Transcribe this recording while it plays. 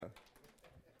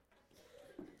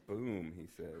Boom, he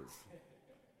says.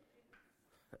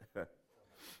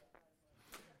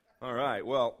 All right,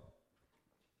 well,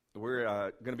 we're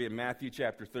going to be in Matthew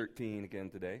chapter 13 again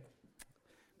today.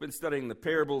 We've been studying the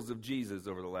parables of Jesus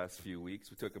over the last few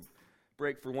weeks. We took a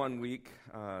break for 1 week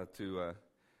to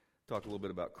talk a little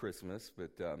bit about Christmas,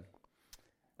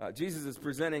 but Jesus is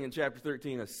presenting in chapter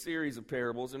 13 a series of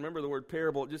parables. And remember, the word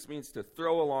parable, it just means to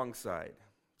throw alongside.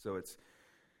 So it's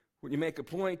when you make a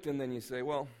point and then you say,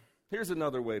 well, here's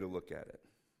another way to look at it,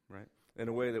 right? In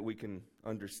a way that we can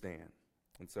understand.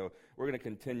 And so we're going to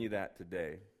continue that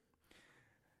today.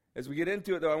 As we get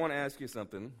into it, though, I want to ask you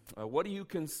something. What do you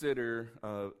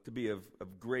consider to be of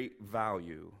great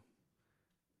value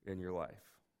in your life?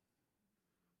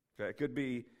 Okay, it could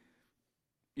be,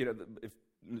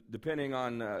 depending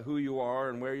on who you are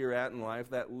and where you're at in life,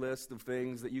 that list of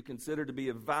things that you consider to be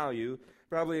of value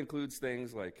probably includes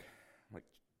things like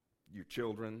your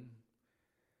children,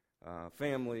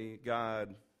 family,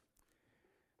 God.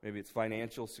 Maybe it's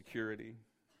financial security,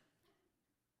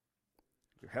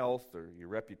 your health or your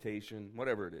reputation,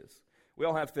 whatever it is. We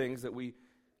all have things that we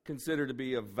consider to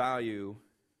be of value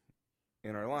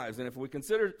in our lives. And if we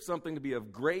consider something to be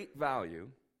of great value,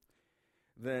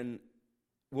 then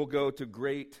we'll go to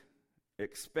great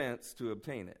expense to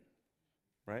obtain it,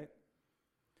 right?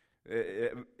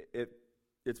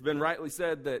 It's been rightly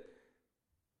said that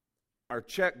our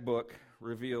checkbook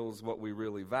reveals what we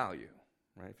really value,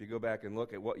 right? If you go back and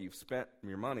look at what you've spent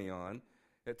your money on,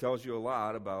 it tells you a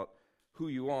lot about who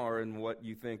you are and what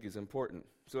you think is important.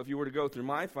 So if you were to go through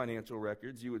my financial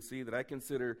records, you would see that I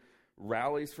consider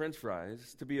Rally's French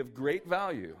fries to be of great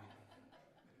value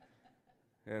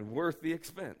and worth the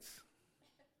expense.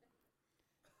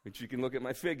 But you can look at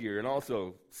my figure and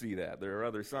also see that. There are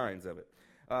other signs of it.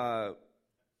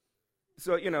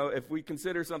 So, if we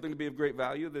consider something to be of great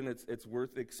value, then it's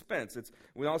worth expense.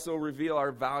 We also reveal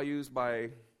our values by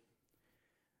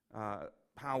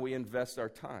how we invest our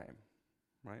time,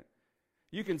 right?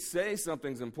 You can say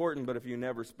something's important, but if you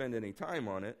never spend any time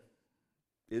on it,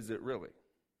 is it really?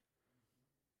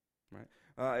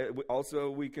 Right?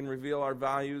 Also, we can reveal our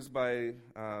values by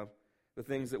the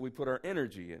things that we put our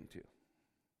energy into.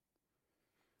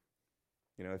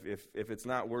 If it's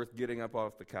not worth getting up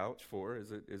off the couch for,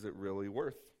 is it really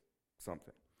worth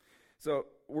something? So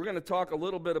we're going to talk a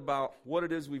little bit about what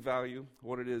it is we value,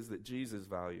 what it is that Jesus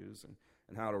values,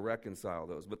 and how to reconcile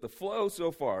those. But the flow so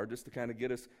far, just to kind of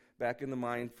get us back in the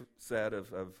mindset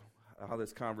of how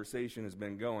this conversation has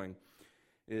been going,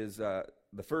 is the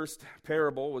first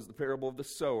parable was the parable of the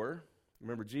sower.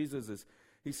 Remember,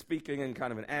 he's speaking in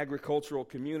kind of an agricultural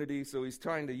community, so he's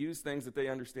trying to use things that they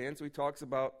understand. So he talks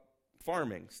about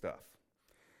farming stuff.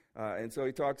 And so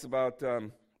he talks about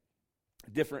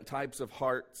different types of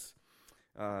hearts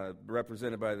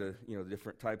represented by the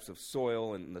different types of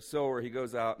soil. And the sower, he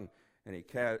goes out and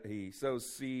he sows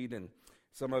seed, and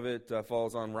some of it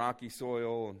falls on rocky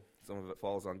soil, and some of it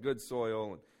falls on good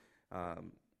soil.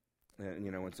 And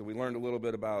so we learned a little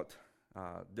bit about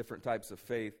different types of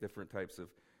faith, different types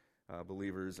of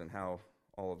believers, and how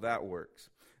all of that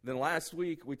works. Then last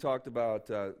week we talked about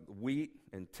wheat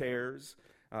and tares,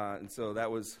 and so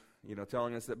that was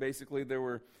telling us that basically there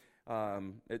were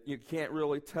you can't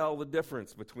really tell the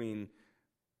difference between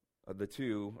the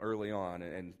two early on,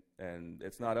 and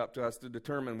it's not up to us to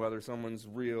determine whether someone's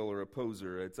real or a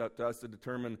poser. It's up to us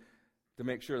to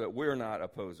make sure that we're not a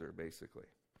poser, basically.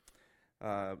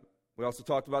 We also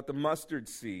talked about the mustard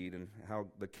seed and how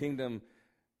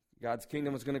God's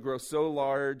kingdom was going to grow so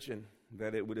large and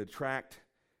that it would attract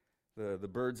the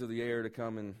birds of the air to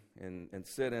come and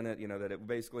sit in it, that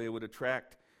it would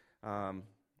attract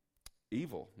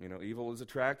evil. Evil is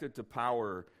attracted to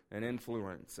power and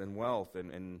influence and wealth,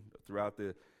 and throughout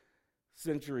the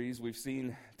centuries we've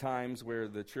seen times where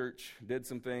the church did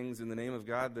some things in the name of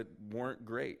God that weren't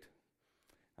great.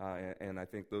 And I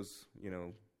think those,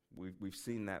 we've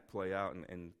seen that play out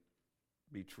and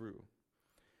be true.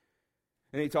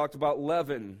 And he talked about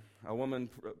leaven, a woman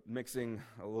mixing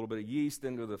a little bit of yeast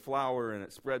into the flour, and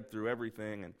it spread through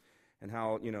everything, and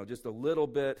how, just a little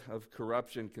bit of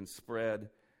corruption can spread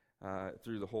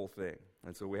through the whole thing.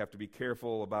 And so we have to be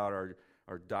careful about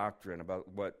our doctrine, about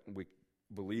what we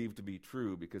believe to be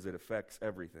true, because it affects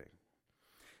everything.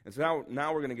 And so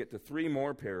now we're going to get to three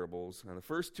more parables. Now, the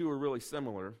first two are really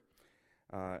similar,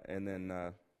 and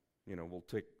then, we'll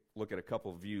look at a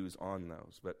couple views on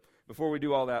those. But before we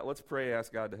do all that, let's pray,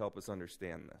 ask God to help us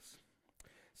understand this.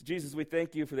 So Jesus, we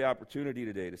thank you for the opportunity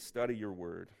today to study your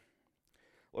word.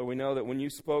 Lord, we know that when you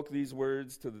spoke these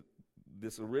words to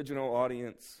this original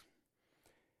audience,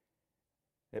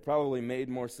 it probably made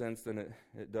more sense than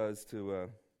it does to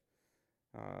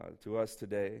to us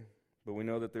today. But we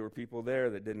know that there were people there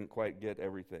that didn't quite get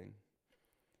everything.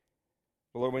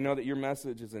 But Lord, we know that your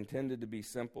message is intended to be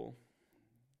simple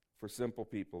for simple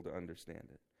people to understand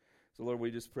it. So Lord,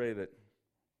 we just pray that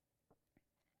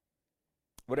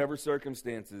whatever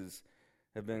circumstances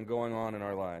have been going on in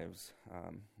our lives,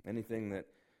 anything that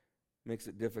makes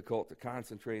it difficult to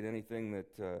concentrate, anything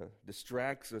that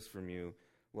distracts us from you,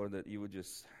 Lord, that you would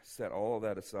just set all of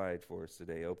that aside for us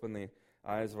today. Open the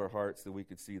eyes of our hearts that we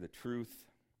could see the truth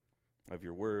of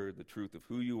your word, the truth of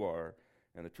who you are,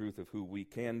 and the truth of who we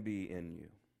can be in you.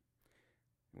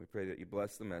 And we pray that you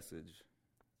bless the message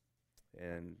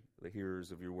and the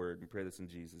hearers of your word. We pray this in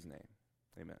Jesus' name.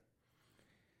 Amen.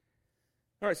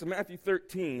 All right, so Matthew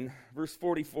 13, verse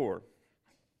 44.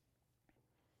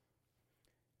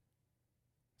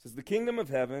 Says, the kingdom of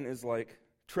heaven is like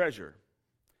treasure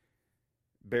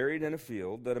buried in a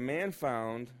field that a man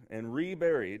found and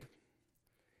reburied.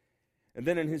 And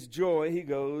then in his joy, he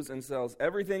goes and sells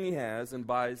everything he has and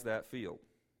buys that field.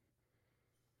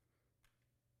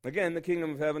 Again, the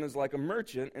kingdom of heaven is like a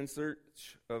merchant in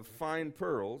search of fine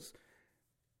pearls.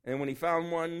 And when he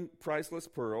found one priceless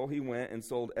pearl, he went and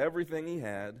sold everything he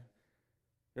had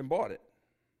and bought it.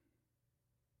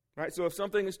 Right? So if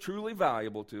something is truly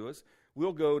valuable to us,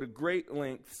 we'll go to great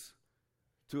lengths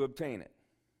to obtain it.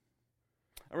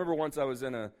 I remember once I was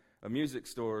in a music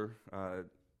store,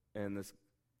 and this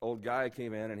old guy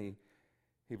came in, and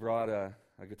he brought a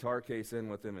guitar case in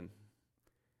with him,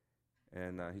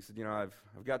 and he said, I've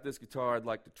got this guitar I'd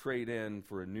like to trade in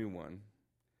for a new one.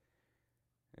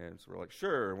 And so we're like,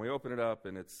 sure. And we open it up,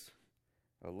 and it's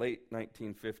a late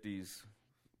 1950s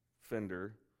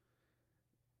Fender.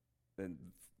 And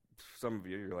some of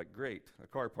you, you're like, great, a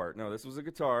car part. No, this was a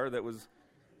guitar that was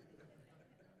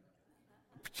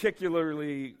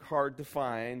particularly hard to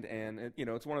find, and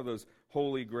it's one of those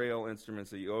holy grail instruments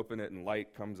that you open it and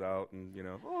light comes out, and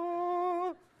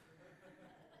oh.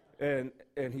 And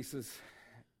he says,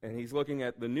 and he's looking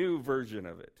at the new version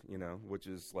of it, which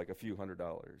is like a few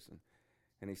 $100s,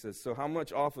 and he says, so how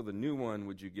much off of the new one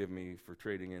would you give me for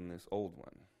trading in this old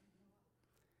one?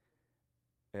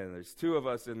 And there's two of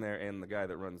us in there and the guy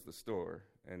that runs the store,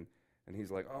 and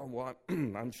he's like, oh, well,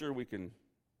 I'm sure we can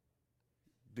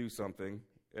do something.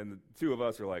 And the two of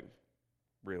us are like,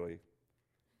 really?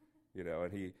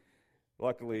 And he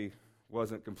luckily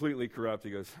wasn't completely corrupt. He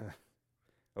goes,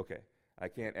 okay, I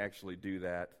can't actually do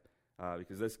that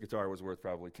because this guitar was worth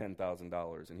probably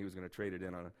 $10,000, and he was going to trade it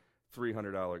in on a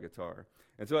 $300 guitar.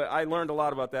 And so I learned a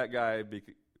lot about that guy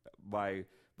by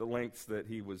the lengths that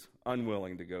he was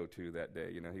unwilling to go to that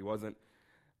day. He wasn't,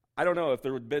 I don't know, if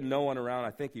there had been no one around,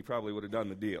 I think he probably would have done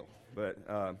the deal. But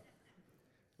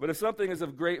if something is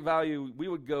of great value, we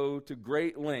would go to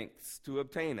great lengths to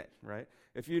obtain it, right?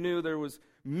 If you knew there was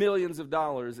millions of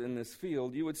dollars in this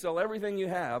field, you would sell everything you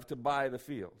have to buy the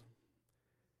field.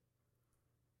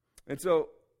 And so,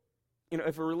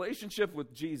 if a relationship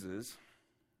with Jesus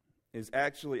is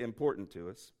actually important to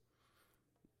us,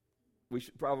 we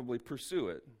should probably pursue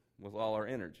it with all our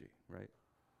energy, right?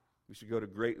 We should go to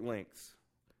great lengths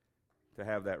to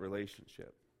have that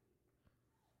relationship.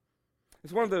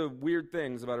 It's one of the weird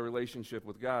things about a relationship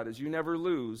with God is you never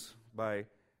lose by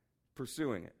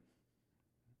pursuing it.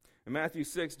 In Matthew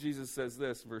 6, Jesus says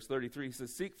this, verse 33, he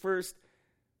says, seek first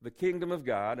the kingdom of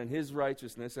God and his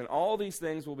righteousness, and all these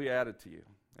things will be added to you.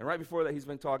 And right before that, he's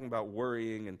been talking about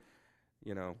worrying and,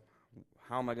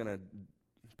 how am I going to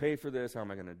pay for this? How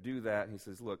am I going to do that? And he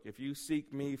says, look, if you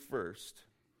seek me first,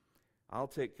 I'll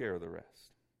take care of the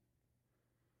rest.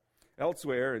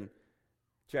 Elsewhere in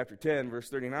chapter 10, verse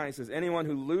 39, he says, anyone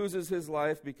who loses his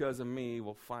life because of me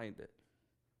will find it.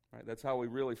 Right? That's how we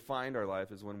really find our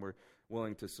life, is when we're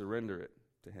willing to surrender it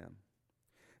to him.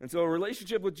 And so a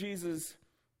relationship with Jesus,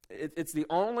 it's the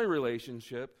only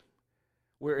relationship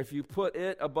where if you put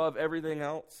it above everything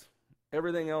else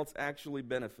actually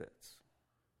benefits.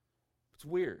 It's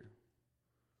weird.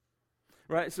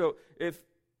 Right? So if,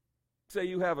 say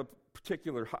you have a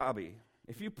particular hobby,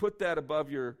 if you put that above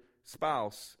your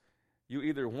spouse, you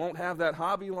either won't have that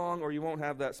hobby long or you won't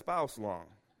have that spouse long,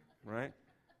 right?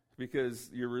 Because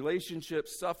your relationship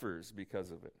suffers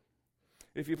because of it.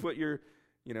 If you put your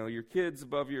kids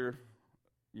above your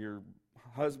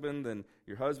husband, then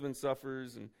your husband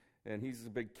suffers, and he's a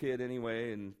big kid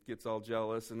anyway and gets all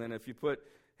jealous. And then if you put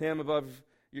him above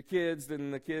your kids,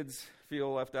 then the kids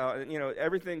feel left out. And,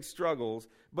 everything struggles.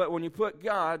 But when you put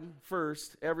God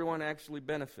first, everyone actually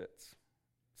benefits.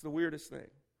 It's the weirdest thing.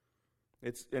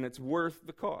 It's worth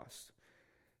the cost.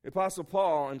 The Apostle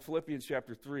Paul in Philippians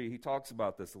chapter 3, he talks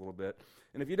about this a little bit.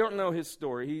 And if you don't know his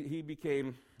story, he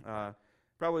became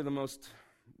probably the most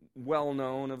well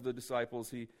known of the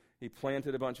disciples. He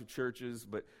planted a bunch of churches,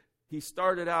 but he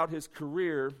started out his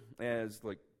career as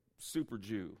like super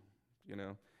Jew, you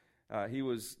know. He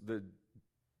was the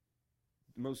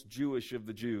most Jewish of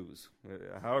the Jews,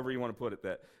 however you want to put it.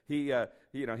 That he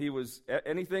was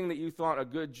anything that you thought a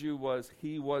good Jew was.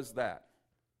 He was that,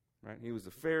 right? He was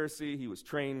a Pharisee. He was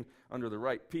trained under the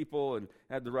right people and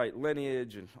had the right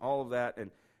lineage and all of that.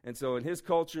 And so in his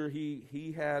culture,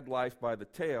 he had life by the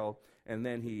tail. And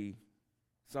then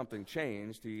something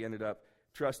changed. He ended up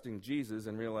trusting Jesus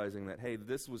and realizing that, hey,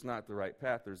 this was not the right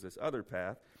path. There's this other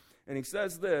path. And he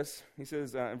says this. He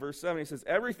says in verse 7, he says,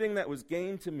 everything that was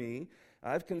gained to me,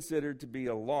 I've considered to be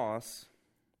a loss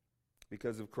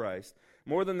because of Christ.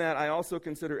 More than that, I also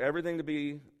consider everything to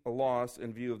be a loss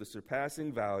in view of the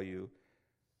surpassing value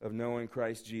of knowing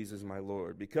Christ Jesus my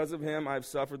Lord. Because of him, I've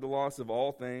suffered the loss of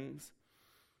all things.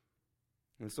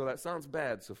 And so that sounds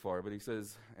bad so far, but he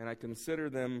says, and I consider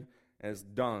them as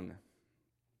dung,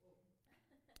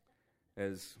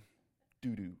 as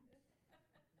doo-doo,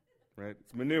 right?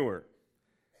 It's manure,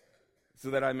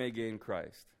 so that I may gain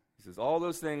Christ. He says, all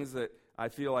those things that I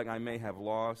feel like I may have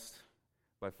lost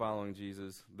by following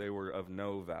Jesus, they were of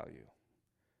no value.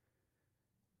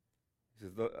 He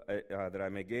says, that I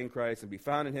may gain Christ and be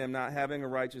found in him, not having a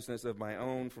righteousness of my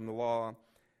own from the law,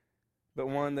 but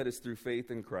one that is through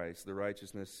faith in Christ, the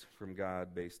righteousness from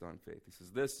God based on faith. He says,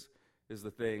 this is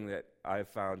the thing that I've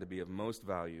found to be of most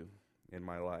value in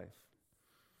my life.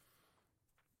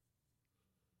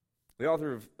 The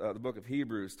author of the book of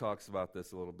Hebrews talks about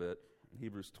this a little bit. In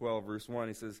Hebrews 12, verse 1,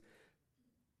 he says,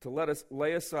 to let us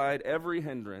lay aside every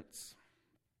hindrance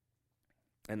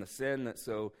and the sin that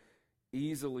so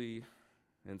easily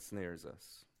ensnares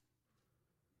us.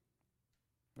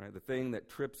 Right? The thing that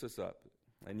trips us up.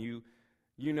 And you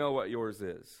know what yours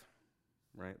is,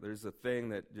 right? There's a thing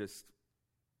that just,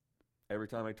 every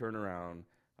time I turn around,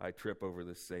 I trip over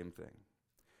this same thing.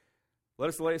 Let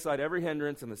us lay aside every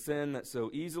hindrance and the sin that so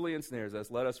easily ensnares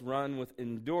us. Let us run with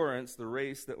endurance the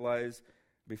race that lies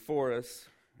before us.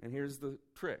 And here's the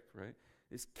trick, right?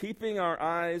 Is keeping our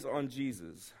eyes on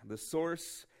Jesus, the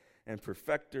source and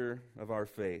perfecter of our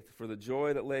faith. For the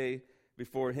joy that lay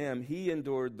before him, he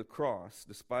endured the cross,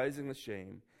 despising the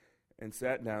shame, and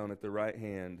sat down at the right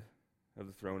hand of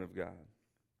the throne of God.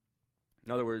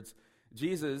 In other words,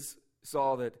 Jesus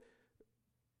saw that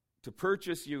to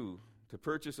purchase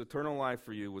eternal life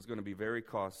for you was going to be very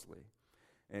costly.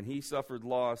 And he suffered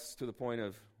loss to the point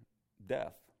of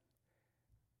death,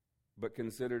 but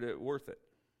considered it worth it.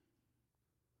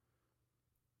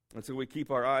 And so we keep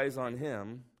our eyes on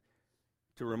him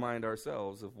to remind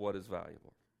ourselves of what is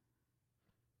valuable.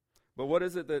 But what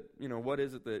is it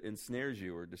that ensnares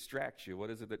you or distracts you? What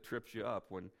is it that trips you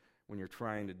up when you're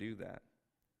trying to do that?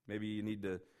 Maybe you need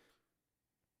to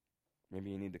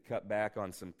cut back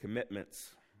on some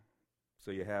commitments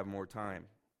so you have more time.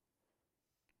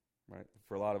 Right?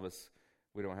 For a lot of us,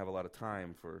 we don't have a lot of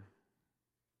time for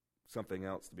something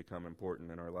else to become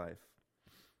important in our life.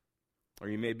 Or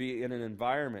you may be in an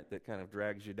environment that kind of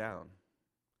drags you down.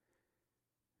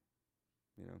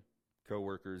 You know,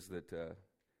 coworkers that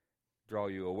draw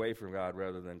you away from God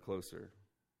rather than closer.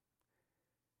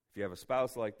 If you have a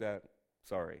spouse like that,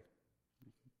 sorry.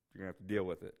 You're going to have to deal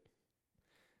with it.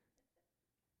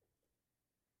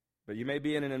 But you may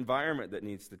be in an environment that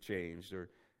needs to change, or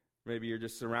maybe you're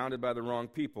just surrounded by the wrong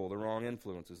people, the wrong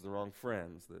influences, the wrong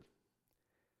friends. That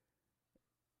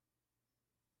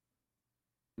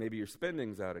maybe your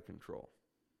spending's out of control.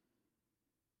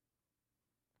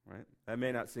 Right? That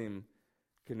may not seem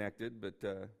connected,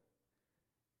 but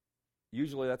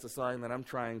usually that's a sign that I'm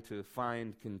trying to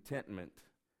find contentment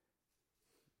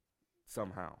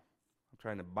somehow. I'm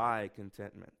trying to buy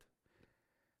contentment.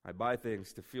 I buy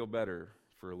things to feel better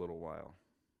for a little while.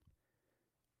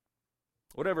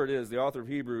 Whatever it is, the author of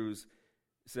Hebrews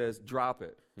says, drop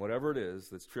it, whatever it is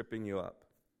that's tripping you up,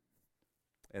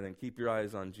 and then keep your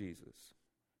eyes on Jesus.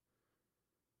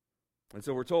 And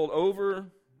so we're told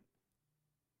over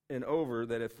and over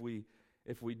that if we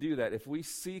do that, if we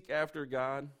seek after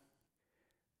God,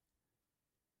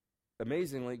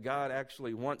 amazingly, God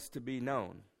actually wants to be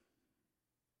known.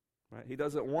 Right? He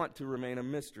doesn't want to remain a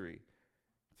mystery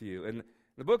to you. And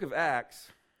the book of Acts,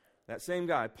 that same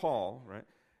guy, Paul, right?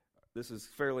 This is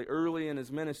fairly early in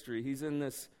his ministry. He's in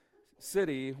this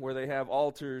city where they have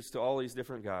altars to all these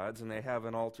different gods, and they have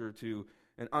an altar to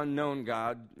an unknown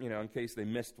God, in case they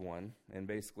missed one. And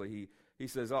basically he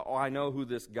says, oh, I know who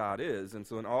this God is. And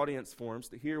so an audience forms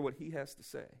to hear what he has to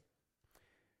say.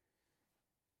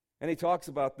 And he talks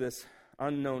about this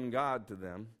unknown God to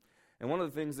them. And one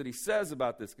of the things that he says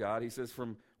about this God, he says,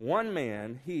 from one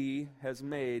man he has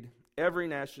made every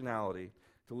nationality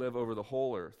to live over the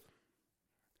whole earth.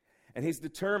 And he's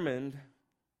determined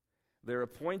their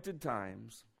appointed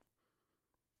times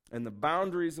and the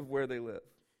boundaries of where they live.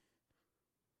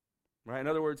 Right? In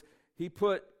other words, he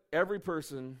put every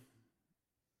person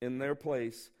in their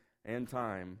place and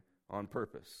time on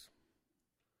purpose.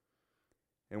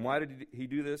 And why did he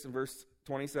do this? In verse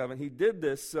 27, he did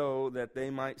this so that they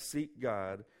might seek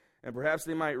God, and perhaps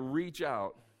they might reach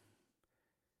out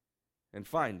and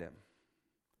find him,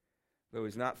 though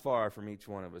he's not far from each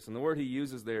one of us. And the word he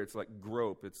uses there, it's like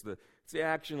grope. It's the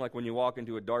action like when you walk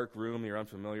into a dark room you're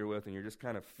unfamiliar with, and you're just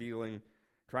kind of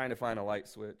trying to find a light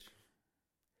switch.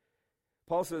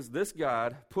 Paul says this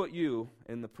God put you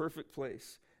in the perfect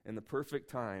place, in the perfect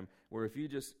time, where if you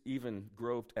just even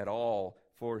groped at all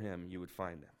for him, you would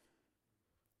find him.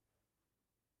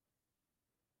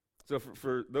 So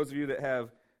for those of you that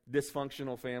have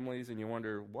dysfunctional families and you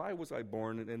wonder, why was I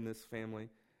born in this family?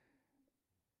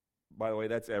 By the way,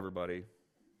 that's everybody.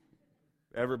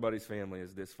 Everybody's family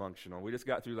is dysfunctional. We just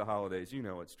got through the holidays. You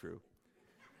know it's true.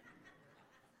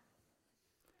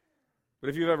 But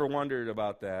if you've ever wondered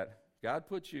about that, God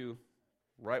put you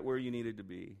right where you needed to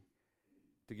be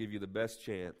to give you the best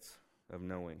chance of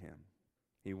knowing him.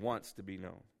 He wants to be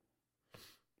known.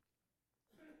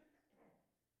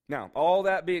 Now, all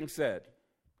that being said,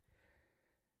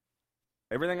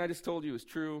 everything I just told you is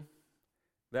true.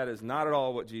 That is not at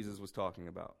all what Jesus was talking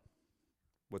about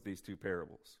with these two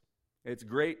parables. It's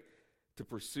great to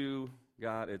pursue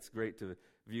God. It's great to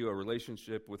view a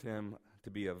relationship with him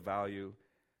to be of value.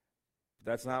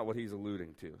 But that's not what he's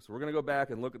alluding to. So we're going to go back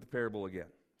and look at the parable again.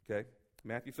 Okay?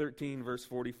 Matthew 13, verse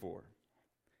 44.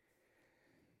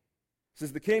 It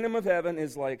says, "The kingdom of heaven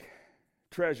is like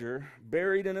treasure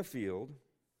buried in a field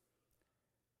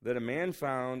that a man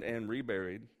found and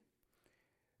reburied.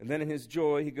 And then in his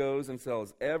joy, he goes and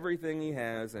sells everything he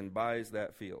has and buys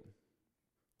that field."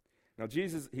 Now,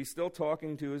 Jesus, he's still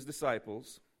talking to his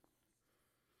disciples.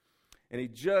 And he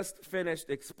just finished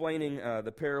explaining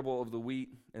the parable of the wheat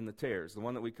and the tares, the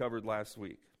one that we covered last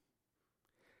week.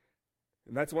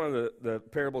 And that's one of the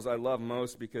parables I love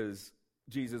most because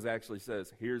Jesus actually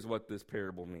says, here's what this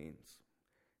parable means.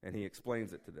 And he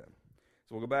explains it to them.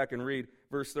 So we'll go back and read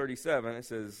verse 37. It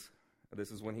says,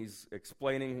 this is when he's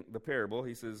explaining the parable.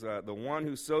 He says, the one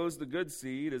who sows the good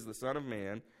seed is the Son of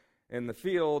Man, and the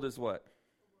field is what?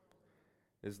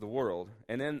 Is the world.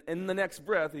 And then in the next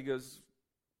breath, he goes,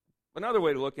 another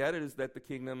way to look at it is that the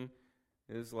kingdom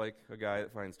is like a guy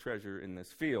that finds treasure in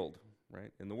this field,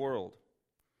 right? In the world.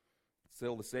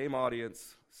 Still the same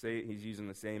audience, he's using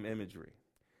the same imagery.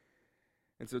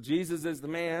 And so Jesus is the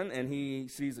man, and he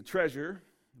sees a treasure,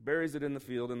 buries it in the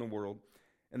field in the world,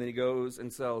 and then he goes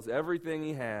and sells everything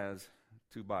he has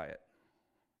to buy it.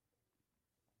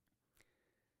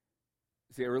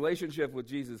 See, a relationship with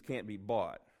Jesus can't be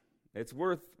bought. It's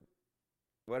worth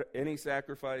any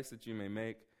sacrifice that you may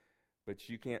make, but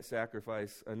you can't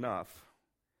sacrifice enough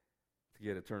to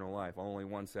get eternal life. Only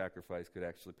one sacrifice could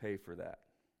actually pay for that.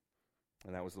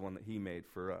 And that was the one that he made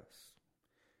for us.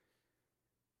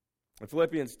 In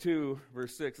Philippians 2,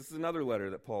 verse 6, this is another letter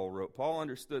that Paul wrote. Paul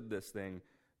understood this thing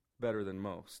better than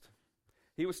most.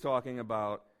 He was talking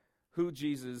about who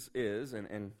Jesus is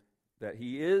and that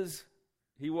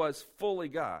he was fully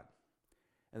God.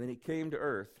 And then he came to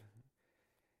earth.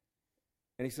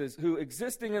 And he says, who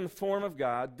existing in the form of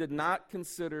God did not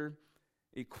consider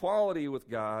equality with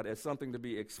God as something to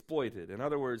be exploited. In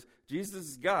other words, Jesus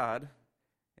is God,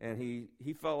 and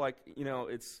he felt like,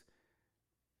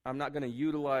 I'm not going to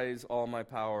utilize all my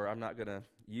power. I'm not going to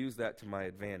use that to my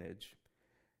advantage.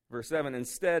 Verse 7,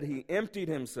 instead he emptied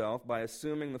himself by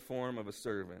assuming the form of a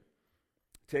servant,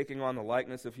 taking on the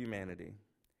likeness of humanity.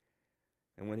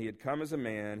 And when he had come as a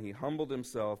man, he humbled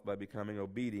himself by becoming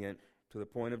obedient to the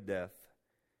point of death,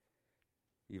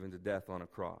 even to death on a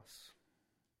cross.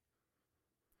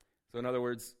 So in other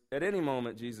words, at any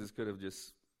moment, Jesus could have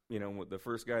just, the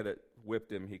first guy that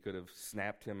whipped him, he could have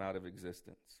snapped him out of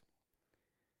existence.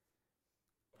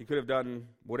 He could have done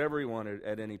whatever he wanted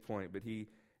at any point, but he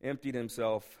emptied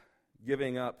himself,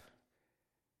 giving up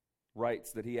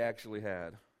rights that he actually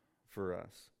had for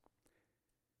us.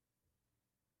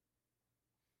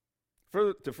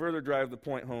 To further drive the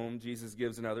point home, Jesus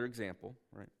gives another example,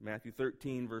 right? Matthew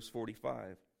 13, verse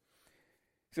 45.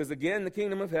 He says, again, the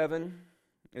kingdom of heaven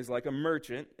is like a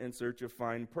merchant in search of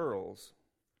fine pearls.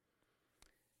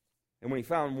 And when he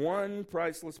found one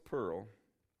priceless pearl,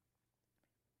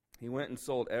 he went and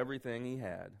sold everything he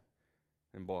had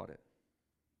and bought it.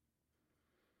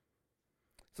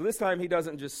 So this time he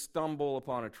doesn't just stumble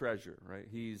upon a treasure, right?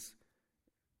 He's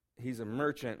a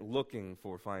merchant looking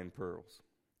for fine pearls.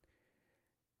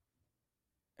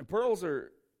 And pearls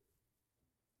are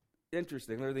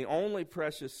interesting. They're the only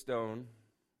precious stone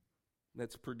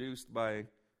that's produced by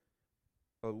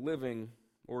a living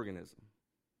organism.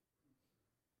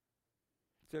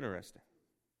 It's interesting.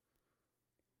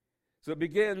 So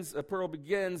a pearl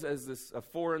begins as a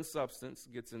foreign substance,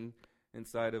 gets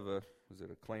inside of a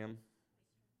clam?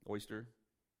 Oyster?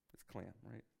 It's clam,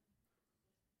 right?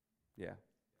 Yeah.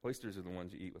 Oysters are the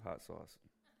ones you eat with hot sauce.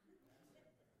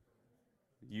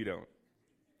 You don't.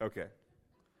 Okay.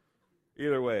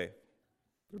 Either way,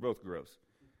 they're both gross.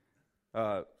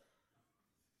 But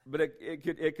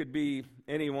it could be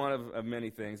any one of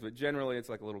many things, but generally it's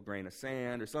like a little grain of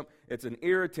sand or something. It's an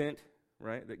irritant,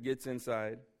 right, that gets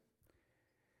inside.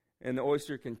 And the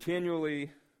oyster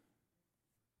continually...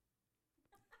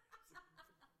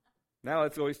 Now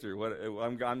it's oyster.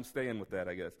 I'm staying with that,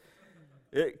 I guess.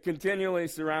 It continually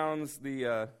surrounds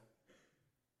the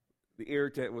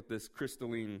irritant with this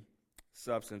crystalline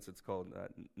substance. It's called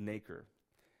nacre.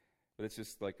 But it's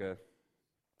just like a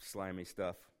slimy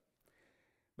stuff.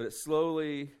 But it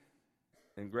slowly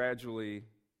and gradually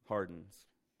hardens.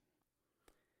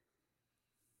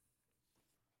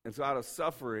 And so out of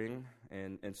suffering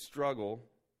and struggle,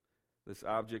 this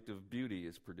object of beauty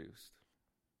is produced.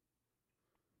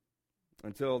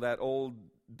 Until that old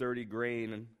dirty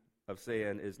grain of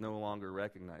sand is no longer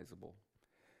recognizable.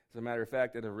 As a matter of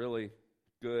fact, in a really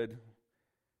good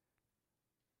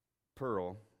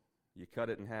pearl, you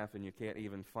cut it in half and you can't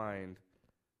even find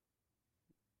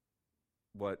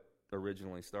what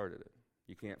originally started it.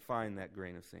 You can't find that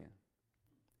grain of sand.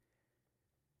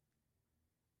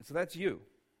 So that's you,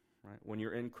 right? When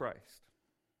you're in Christ.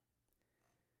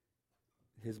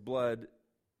 His blood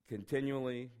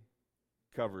continually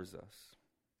covers us.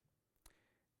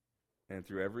 And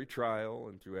through every trial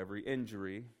and through every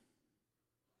injury,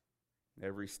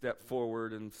 every step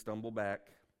forward and stumble back,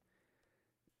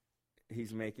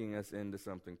 he's making us into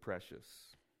something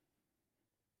precious.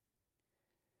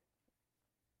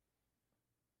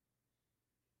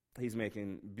 He's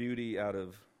making beauty out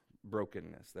of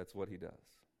brokenness. That's what he does.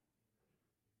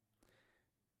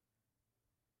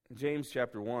 James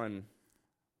chapter 1,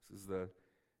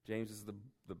 James is the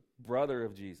brother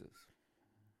of Jesus.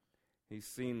 He's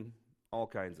seen all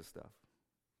kinds of stuff.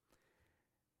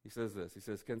 He says this. He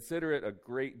says, "Consider it a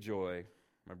great joy,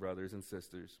 my brothers and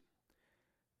sisters,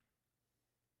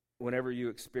 whenever you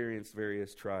experience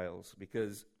various trials,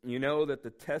 because you know that the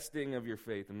testing of your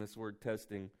faith," and this word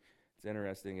testing, it's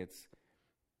interesting, it's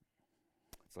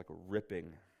like a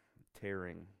ripping,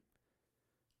 tearing.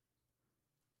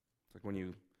 It's like when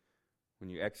you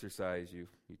exercise, you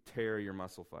tear your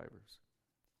muscle fibers.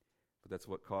 But that's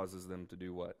what causes them to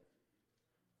do what?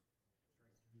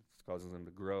 It causes them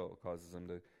to grow, causes them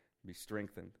to be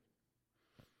strengthened.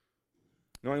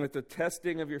 Knowing that the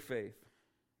testing of your faith,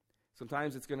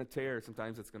 sometimes it's going to tear,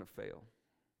 sometimes it's going to fail.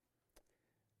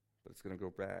 But it's going to go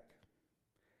back.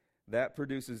 That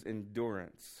produces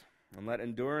endurance. And let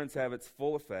endurance have its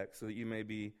full effect so that you may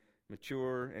be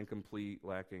mature and complete,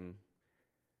 lacking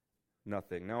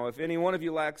nothing. Now, if any one of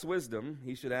you lacks wisdom,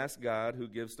 he should ask God, who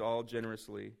gives to all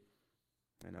generously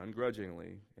and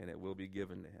ungrudgingly, and it will be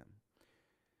given to him.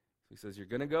 So he says, you're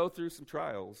going to go through some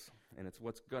trials, and it's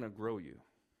what's going to grow you.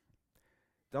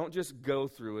 Don't just go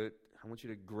through it. I want you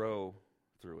to grow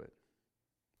through it.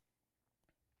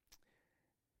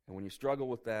 And when you struggle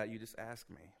with that, you just ask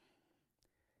me,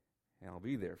 and I'll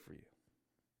be there for you.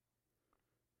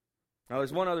 Now,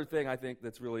 there's one other thing I think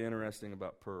that's really interesting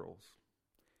about pearls.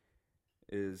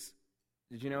 Did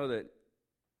you know that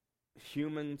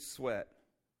human sweat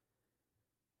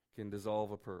can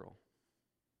dissolve a pearl?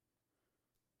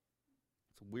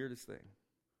 It's the weirdest thing.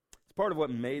 It's part of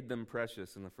what made them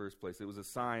precious in the first place. It was a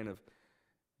sign of,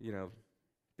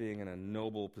 being in a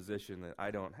noble position that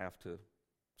I don't have to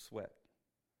sweat.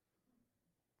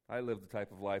 I live the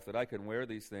type of life that I can wear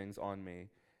these things on me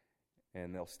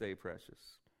and they'll stay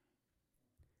precious.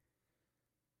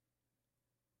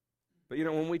 But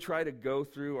when we try to go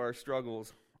through our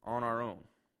struggles on our own,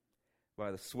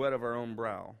 by the sweat of our own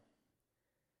brow,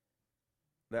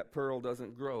 that pearl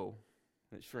doesn't grow,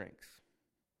 it shrinks.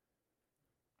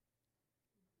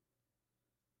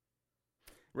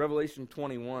 Revelation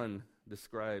 21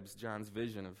 describes John's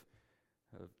vision of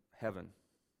heaven.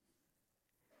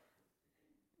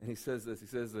 And he says this, he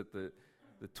says that the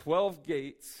 12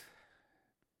 gates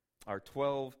are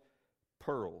 12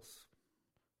 pearls.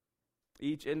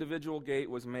 Each individual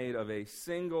gate was made of a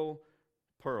single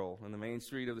pearl, and the main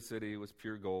street of the city was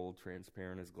pure gold,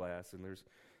 transparent as glass, and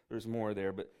there's more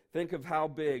there. But think of how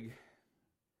big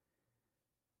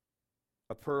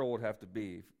a pearl would have to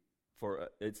be for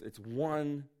it's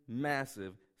one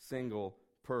massive single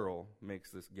pearl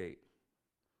makes this gate?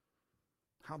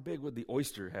 How big would the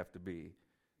oyster have to be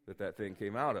that thing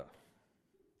came out of?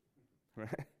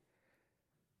 Right?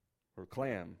 Or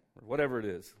clam, or whatever it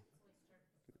is.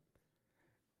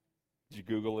 Did you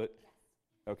Google it?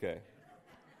 Okay.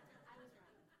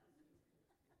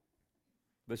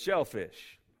 The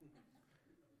shellfish.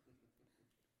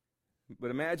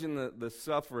 But imagine the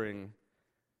suffering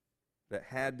that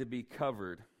had to be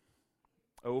covered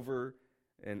over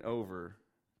and over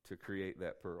to create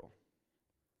that pearl.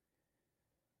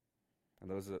 And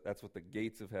that's what the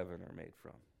gates of heaven are made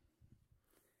from.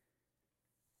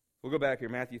 We'll go back here,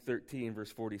 Matthew 13,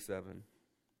 verse 47.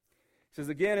 It says,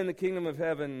 again, in the kingdom of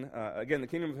heaven, the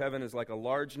kingdom of heaven is like a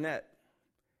large net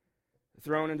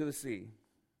thrown into the sea.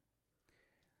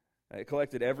 It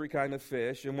collected every kind of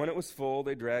fish, and when it was full,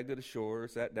 they dragged it ashore,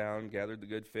 sat down, gathered the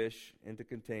good fish into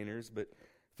containers, but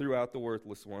threw out the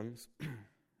worthless ones.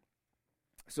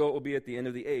 So it will be at the end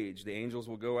of the age. The angels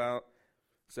will go out,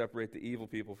 separate the evil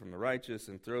people from the righteous,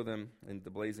 and throw them into the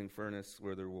blazing furnace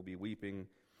where there will be weeping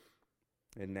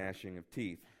and gnashing of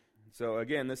teeth. So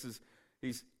again, this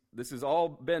has all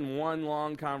been one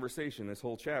long conversation, this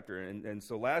whole chapter. And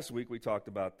so last week we talked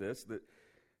about this, that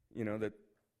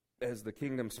as the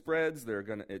kingdom spreads,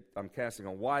 I'm casting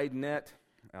a wide net.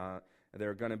 There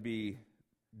are going to be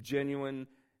genuine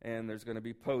and there's going to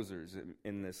be posers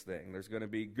in this thing. There's going to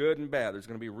be good and bad. There's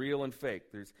going to be real and fake.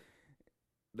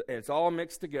 It's all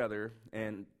mixed together,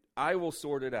 and I will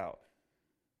sort it out,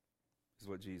 is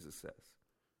what Jesus says.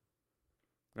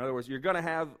 In other words, you're going to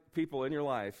have people in your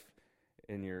life,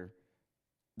 in your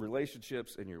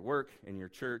relationships, in your work, in your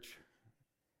church,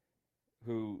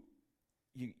 who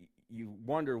you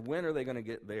wonder, when are they going to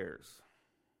get theirs?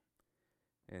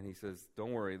 And he says,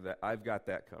 don't worry, that I've got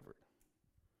that covered.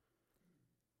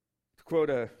 To quote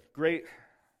a great,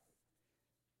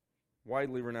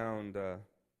 widely renowned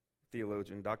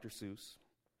theologian, Dr. Seuss,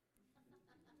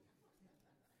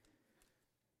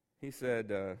 he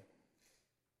said,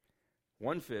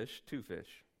 one fish, two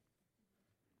fish.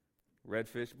 Red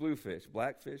fish, blue fish,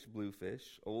 black fish, blue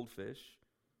fish, old fish,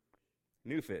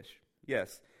 new fish.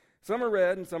 Yes, some are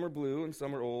red and some are blue and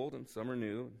some are old and some are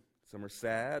new. And some are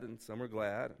sad and some are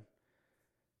glad.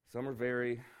 Some are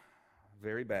very,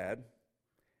 very bad.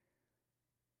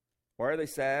 Why are they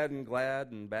sad and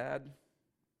glad and bad?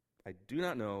 I do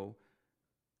not know.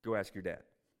 Go ask your dad.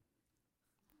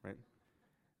 Right?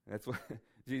 That's what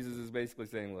Jesus is basically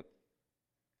saying. Look,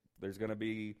 there's going to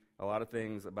be a lot of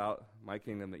things about my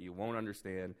kingdom that you won't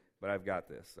understand, but I've got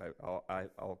this.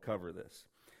 I'll cover this.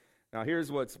 Now,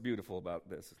 here's what's beautiful about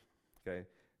this. Okay,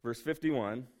 verse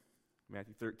 51,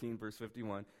 Matthew 13, verse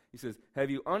 51. He says,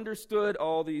 "Have you understood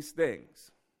all these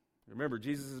things?" Remember,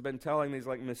 Jesus has been telling these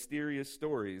like mysterious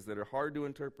stories that are hard to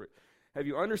interpret. Have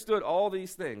you understood all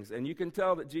these things? And you can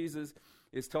tell that Jesus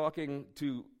is talking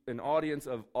to an audience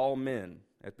of all men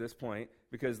at this point,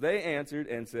 because they answered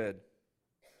and said,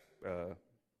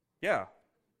 yeah.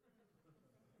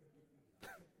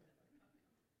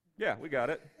 Yeah, we got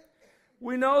it.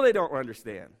 We know they don't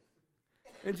understand.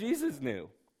 And Jesus knew.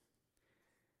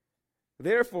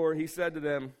 Therefore, he said to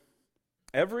them,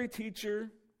 every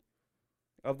teacher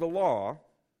of the law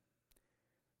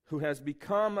who has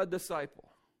become a disciple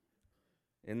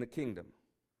in the kingdom,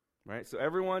 right? So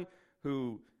everyone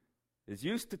who is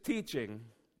used to teaching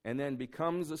and then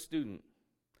becomes a student,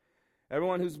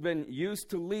 everyone who's been used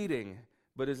to leading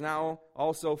but is now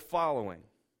also following,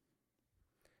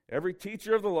 every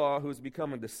teacher of the law who has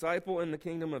become a disciple in the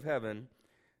kingdom of heaven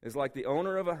is like the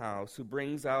owner of a house who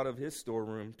brings out of his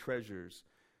storeroom treasures,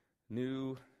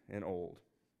 new and old.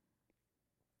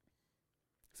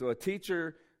 So a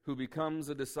teacher who becomes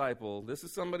a disciple, this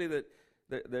is somebody that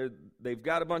they've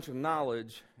got a bunch of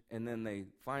knowledge, and then they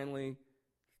finally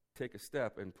take a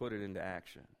step and put it into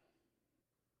action.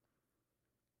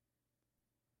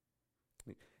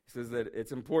 He says that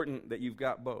it's important that you've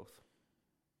got both,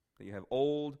 that you have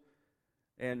old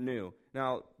and new.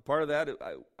 Now, part of that,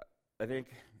 I think,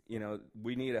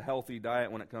 we need a healthy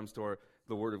diet when it comes to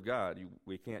the Word of God.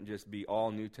 We can't just be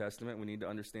all New Testament. We need to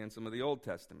understand some of the Old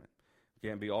Testament. We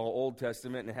can't be all Old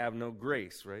Testament and have no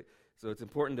grace, right? So it's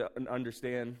important to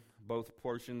understand both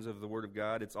portions of the Word of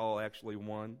God. It's all actually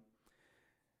one.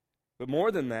 But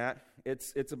more than that,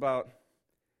 it's about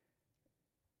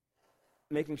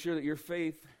making sure that your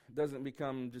faith doesn't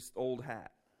become just old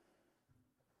hat.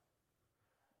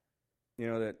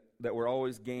 That we're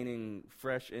always gaining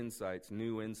fresh insights,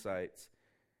 new insights,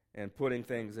 and putting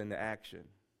things into action.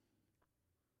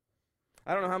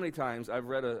 I don't know how many times I've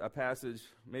read a passage,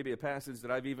 maybe a passage that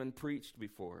I've even preached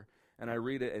before, and I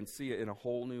read it and see it in a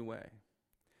whole new way.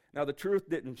 Now, the truth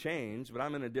didn't change, but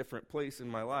I'm in a different place in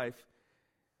my life,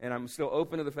 and I'm still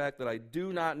open to the fact that I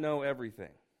do not know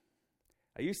everything.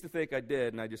 I used to think I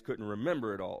did, and I just couldn't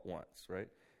remember it all at once, right?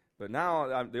 But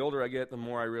now, the older I get, the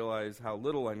more I realize how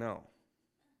little I know.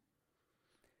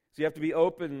 So you have to be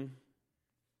open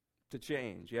to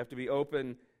change. You have to be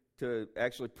open to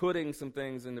actually putting some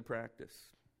things into practice.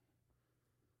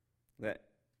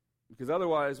 Because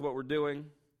otherwise, what we're doing,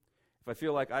 if I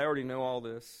feel like I already know all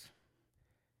this,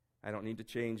 I don't need to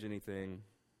change anything,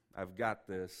 I've got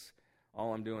this,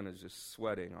 all I'm doing is just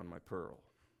sweating on my pearl.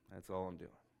 That's all I'm doing.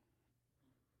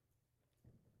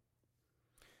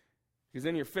 Because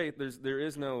in your faith, there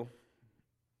is no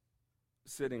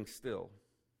sitting still.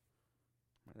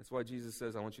 That's why Jesus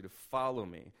says, I want you to follow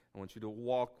me. I want you to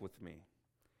walk with me.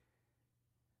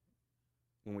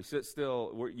 When we sit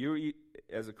still, you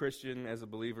as a Christian, as a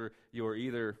believer, you are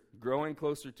either growing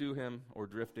closer to Him or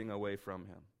drifting away from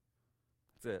Him.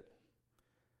 That's it.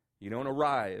 You don't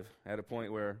arrive at a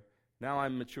point where, now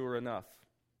I'm mature enough,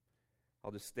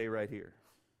 I'll just stay right here.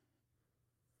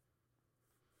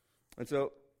 And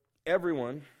so,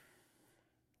 everyone,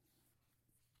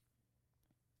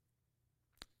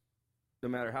 no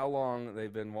matter how long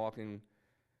they've been walking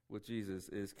with Jesus,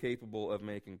 is capable of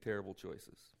making terrible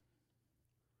choices.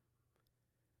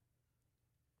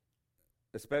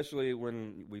 Especially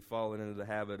when we've fallen into the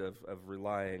habit of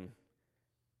relying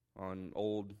on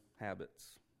old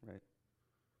habits, right?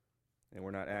 And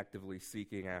we're not actively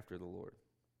seeking after the Lord.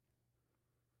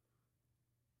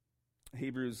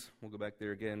 Hebrews, we'll go back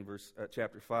there again,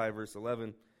 chapter 5, verse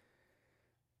 11.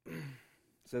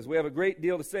 Says, we have a great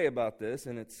deal to say about this,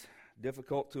 and it's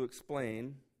difficult to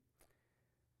explain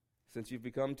since you've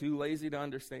become too lazy to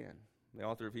understand. The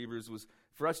author of Hebrews was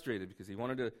frustrated because he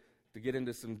wanted to get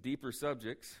into some deeper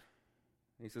subjects.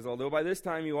 He says, although by this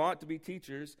time you ought to be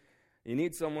teachers, you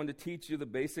need someone to teach you the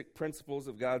basic principles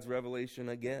of God's revelation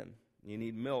again. You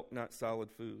need milk, not solid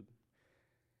food.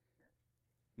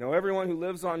 Now, everyone who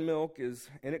lives on milk is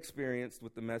inexperienced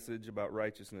with the message about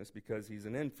righteousness because he's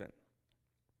an infant.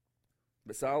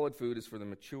 But solid food is for the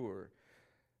mature,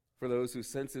 for those whose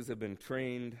senses have been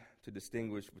trained to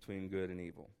distinguish between good and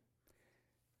evil.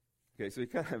 Okay, so he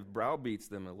kind of browbeats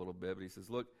them a little bit, but he says,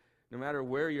 look, no matter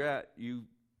where you're at, you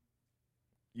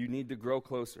need to grow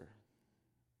closer,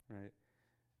 right?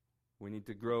 We need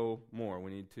to grow more.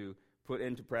 We need to put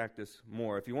into practice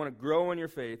more. If you want to grow in your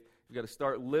faith, you've got to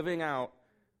start living out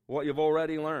what you've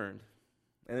already learned.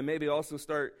 And then maybe also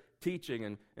start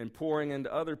teaching and pouring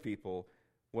into other people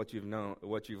what you've known,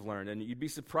 what you've learned. And you'd be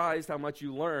surprised how much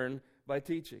you learn by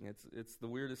teaching. It's the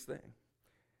weirdest thing.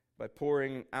 By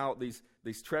pouring out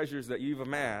these treasures that you've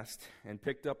amassed and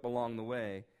picked up along the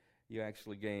way, you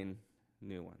actually gain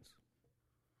new ones.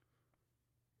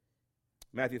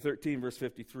 Matthew 13, verse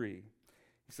 53.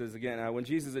 He says again, now when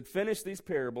Jesus had finished these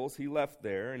parables, he left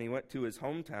there and he went to his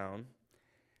hometown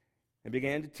and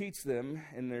began to teach them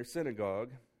in their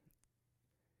synagogue,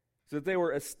 so that they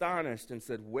were astonished and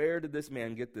said, where did this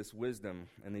man get this wisdom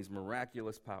and these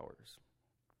miraculous powers?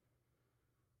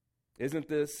 Isn't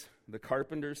this the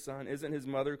carpenter's son? Isn't his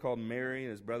mother called Mary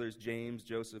and his brothers James,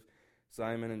 Joseph,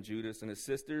 Simon, and Judas, and his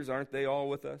sisters? Aren't they all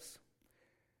with us?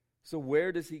 So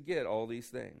where does he get all these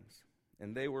things?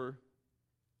 And they were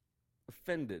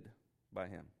offended by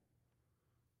him.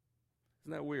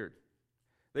 Isn't that weird?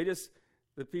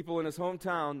 The people in his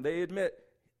hometown, they admit,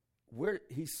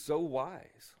 he's so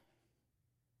wise.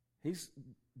 He's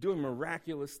doing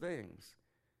miraculous things.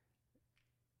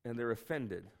 And they're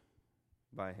offended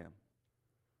by him.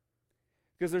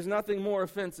 Because there's nothing more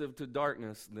offensive to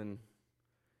darkness than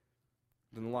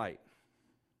light.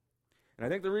 And I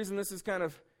think the reason this is kind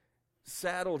of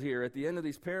saddled here at the end of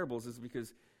these parables is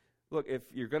because, look, if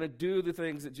you're going to do the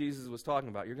things that Jesus was talking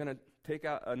about, you're going to take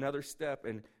out another step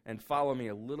and follow me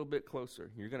a little bit closer.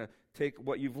 You're going to take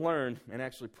what you've learned and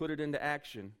actually put it into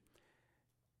action.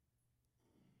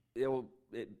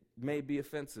 It may be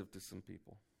offensive to some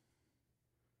people.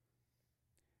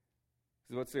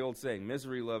 So what's the old saying?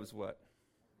 Misery loves what?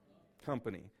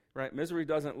 Company. Right? Misery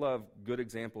doesn't love good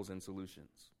examples and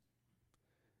solutions.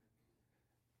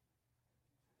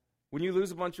 When you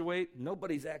lose a bunch of weight,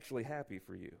 nobody's actually happy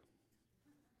for you.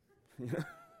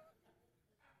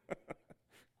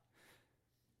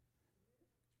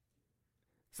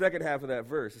 Second half of that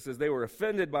verse, it says, they were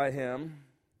offended by him.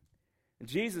 And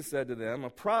Jesus said to them, a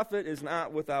prophet is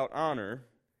not without honor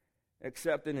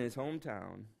except in his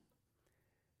hometown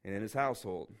and in his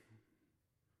household.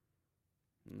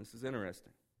 And this is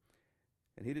interesting.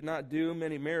 And he did not do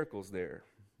many miracles there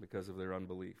because of their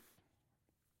unbelief.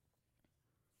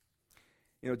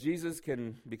 You know, Jesus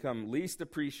can become least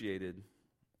appreciated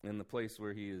in the place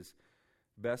where he is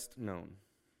best known.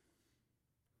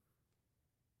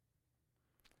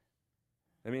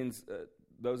 That means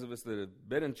those of us that have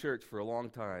been in church for a long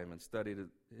time and studied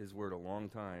his word a long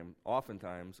time,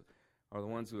 oftentimes are the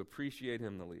ones who appreciate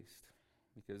him the least,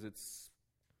 because it's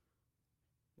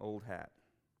old hat.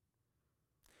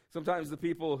 Sometimes the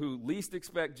people who least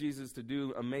expect Jesus to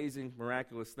do amazing,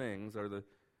 miraculous things are the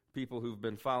people who've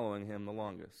been following him the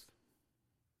longest.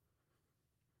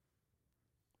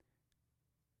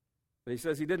 But he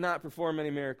says he did not perform many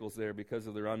miracles there because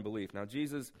of their unbelief. Now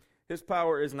Jesus, his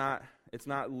power is not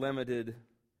limited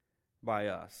by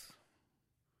us.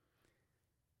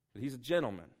 But he's a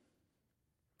gentleman.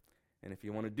 And if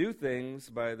you want to do things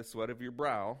by the sweat of your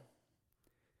brow,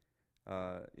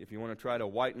 if you want to try to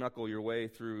white-knuckle your way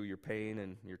through your pain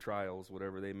and your trials,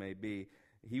 whatever they may be,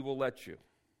 he will let you.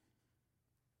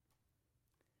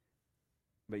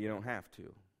 But you don't have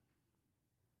to.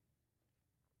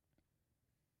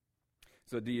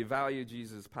 So do you value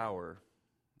Jesus' power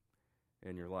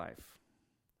in your life?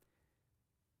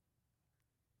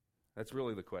 That's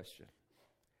really the question.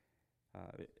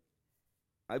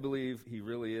 I believe he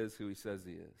really is who he says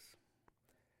he is.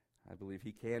 I believe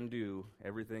he can do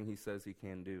everything he says he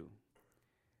can do.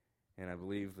 And I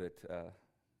believe that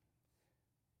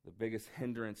the biggest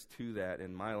hindrance to that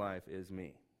in my life is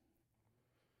me.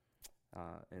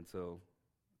 And so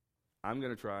I'm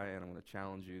going to try, and I'm going to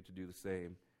challenge you to do the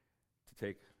same, to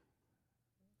take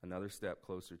another step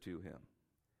closer to him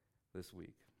this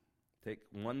week. Take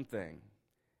one thing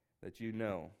that you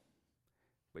know,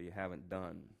 but you haven't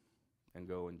done, and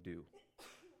go and do.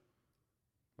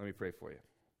 Let me pray for you.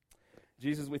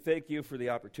 Jesus, we thank you for the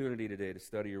opportunity today to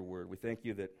study your word. We thank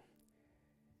you that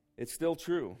it's still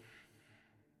true.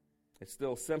 It's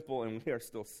still simple, and we are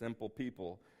still simple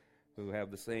people who have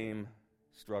the same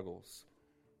struggles.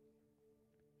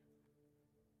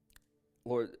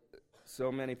 Lord, so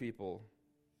many people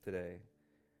today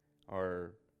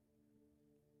are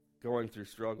going through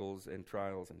struggles and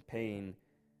trials and pain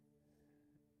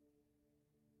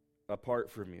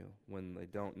apart from you when they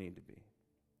don't need to be.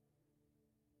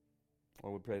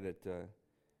 Lord, we pray that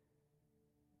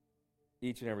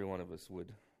each and every one of us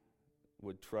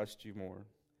would trust you more.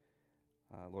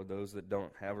 Lord, those that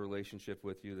don't have a relationship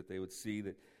with you, that they would see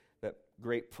that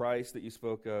great price that you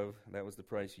spoke of, that was the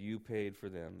price you paid for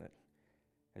them, that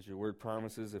as your word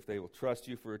promises, if they will trust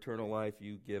you for eternal life,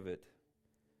 you give it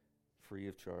free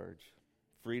of charge,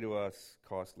 free to us,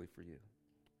 costly for you.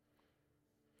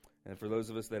 And for those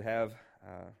of us that have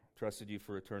trusted you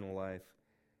for eternal life,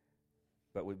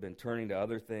 but we've been turning to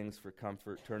other things for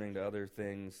comfort, turning to other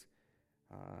things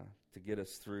to get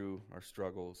us through our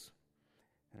struggles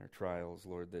and our trials,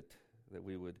 Lord, that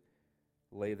we would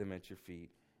lay them at your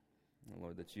feet. And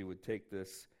Lord, that you would take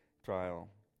this trial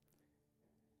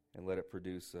and let it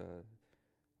produce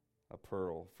a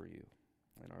pearl for you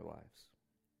in our lives.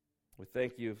 We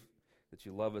thank you that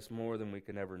you love us more than we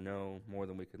can ever know, more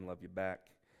than we can love you back.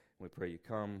 And we pray you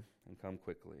come, and come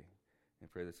quickly. And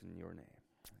pray this in your name.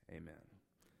 Amen.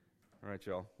 All right,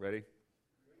 y'all. Ready?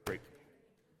 Break.